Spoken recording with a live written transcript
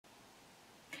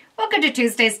Welcome to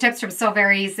Tuesday's Tips from Sew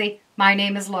Very Easy. My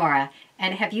name is Laura,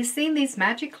 and have you seen these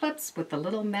magic clips with the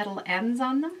little metal ends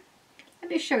on them?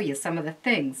 Let me show you some of the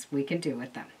things we can do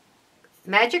with them.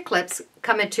 Magic clips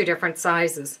come in two different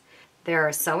sizes. They're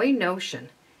a sewing notion,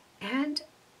 and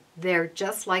they're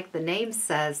just like the name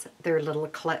says, they're little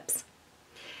clips.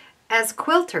 As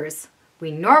quilters,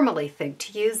 we normally think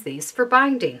to use these for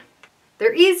binding.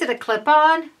 They're easy to clip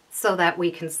on so that we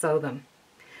can sew them.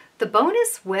 The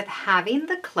bonus with having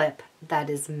the clip that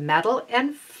is metal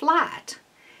and flat,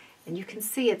 and you can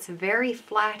see it's very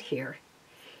flat here,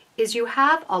 is you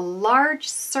have a large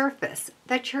surface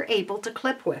that you're able to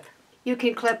clip with. You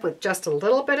can clip with just a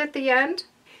little bit at the end,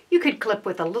 you could clip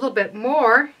with a little bit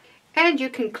more, and you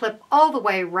can clip all the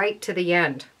way right to the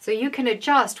end. So you can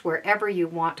adjust wherever you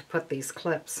want to put these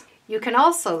clips. You can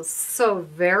also sew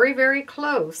very, very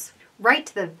close, right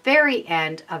to the very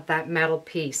end of that metal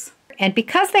piece. And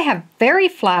because they have very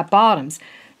flat bottoms,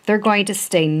 they're going to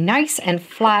stay nice and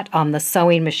flat on the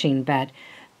sewing machine bed.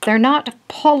 They're not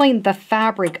pulling the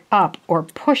fabric up or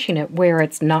pushing it where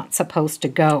it's not supposed to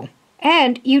go.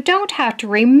 And you don't have to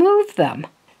remove them.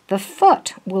 The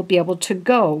foot will be able to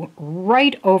go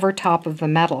right over top of the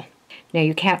metal. Now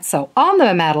you can't sew on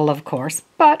the metal, of course,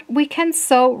 but we can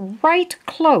sew right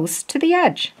close to the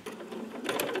edge.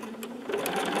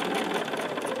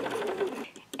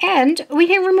 And we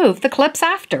can remove the clips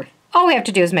after. All we have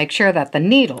to do is make sure that the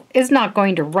needle is not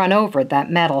going to run over that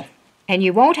metal. And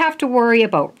you won't have to worry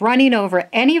about running over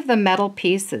any of the metal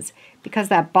pieces because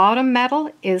that bottom metal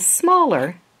is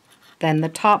smaller than the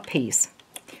top piece.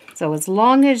 So as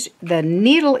long as the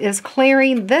needle is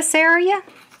clearing this area,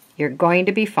 you're going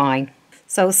to be fine.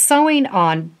 So sewing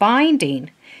on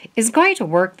binding is going to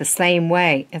work the same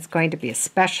way. It's going to be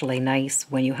especially nice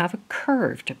when you have a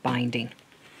curved binding,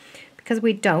 because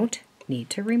we don't need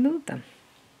to remove them.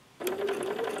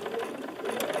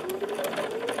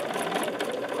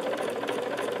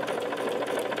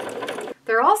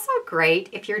 They're also great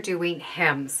if you're doing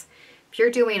hems. If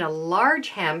you're doing a large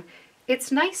hem,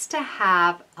 it's nice to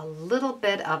have a little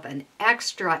bit of an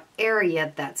extra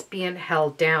area that's being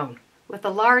held down. With a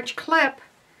large clip,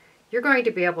 you're going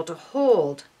to be able to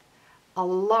hold a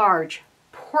large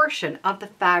portion of the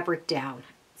fabric down.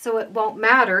 So it won't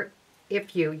matter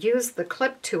if you use the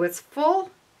clip to its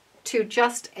full, to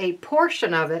just a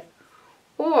portion of it,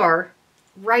 or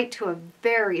right to a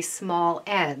very small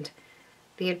end.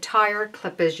 The entire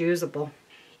clip is usable.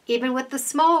 Even with the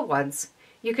small ones,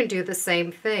 you can do the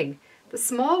same thing. The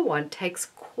small one takes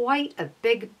quite a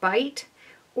big bite,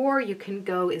 or you can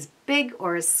go as big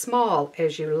or as small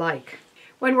as you like.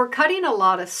 When we're cutting a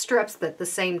lot of strips at the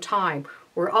same time,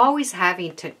 we're always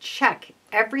having to check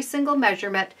every single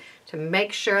measurement to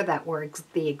make sure that we're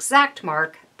the exact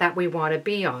mark that we want to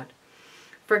be on.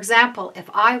 For example, if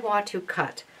I want to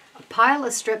cut a pile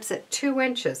of strips at 2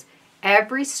 inches,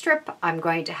 every strip I'm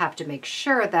going to have to make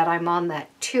sure that I'm on that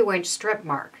 2-inch strip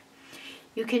mark.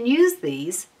 You can use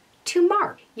these to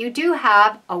mark. You do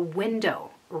have a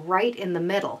window right in the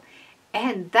middle,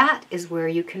 and that is where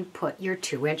you can put your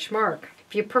 2-inch mark.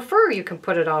 If you prefer, you can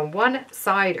put it on one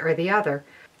side or the other,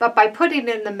 but by putting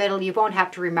it in the middle, you won't have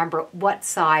to remember what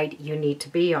side you need to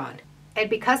be on. And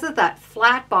because of that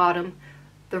flat bottom,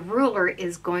 the ruler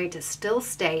is going to still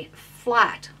stay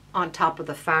flat on top of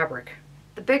the fabric.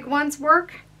 The big ones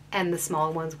work and the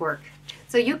small ones work.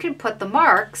 So you can put the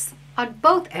marks on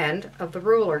both ends of the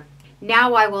ruler.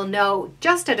 Now I will know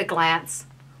just at a glance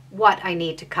what I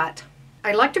need to cut.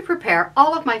 I like to prepare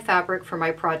all of my fabric for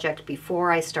my project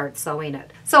before I start sewing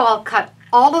it. So I'll cut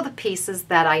all of the pieces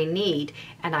that I need,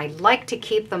 and I like to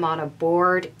keep them on a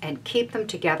board and keep them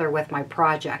together with my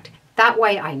project. That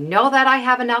way I know that I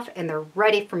have enough and they're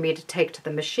ready for me to take to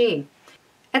the machine.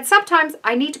 And sometimes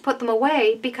I need to put them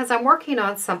away because I'm working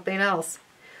on something else.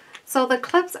 So the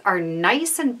clips are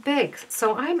nice and big,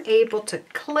 so I'm able to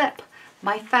clip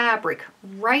my fabric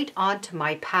right onto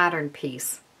my pattern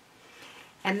piece.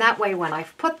 And that way when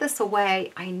I've put this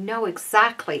away, I know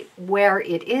exactly where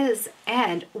it is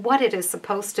and what it is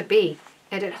supposed to be.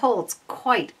 And it holds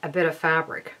quite a bit of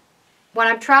fabric. When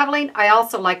I'm traveling, I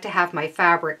also like to have my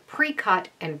fabric pre-cut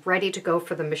and ready to go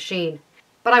for the machine.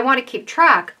 But I want to keep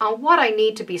track on what I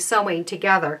need to be sewing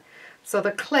together. So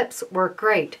the clips work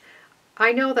great.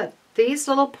 I know that these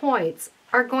little points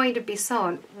are going to be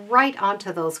sewn right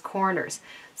onto those corners.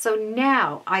 So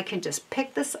now I can just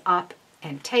pick this up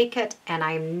and take it, and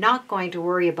I'm not going to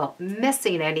worry about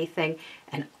missing anything,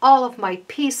 and all of my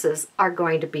pieces are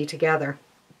going to be together.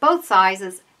 Both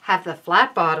sizes have the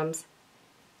flat bottoms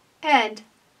and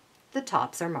the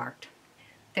tops are marked.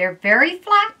 They're very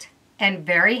flat and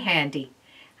very handy.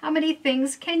 How many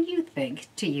things can you think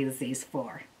to use these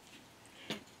for?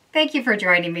 Thank you for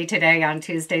joining me today on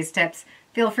Tuesday's Tips.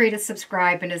 Feel free to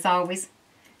subscribe, and as always,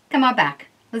 come on back.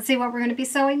 Let's see what we're going to be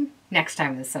sewing next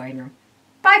time in the sewing room.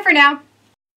 Bye for now.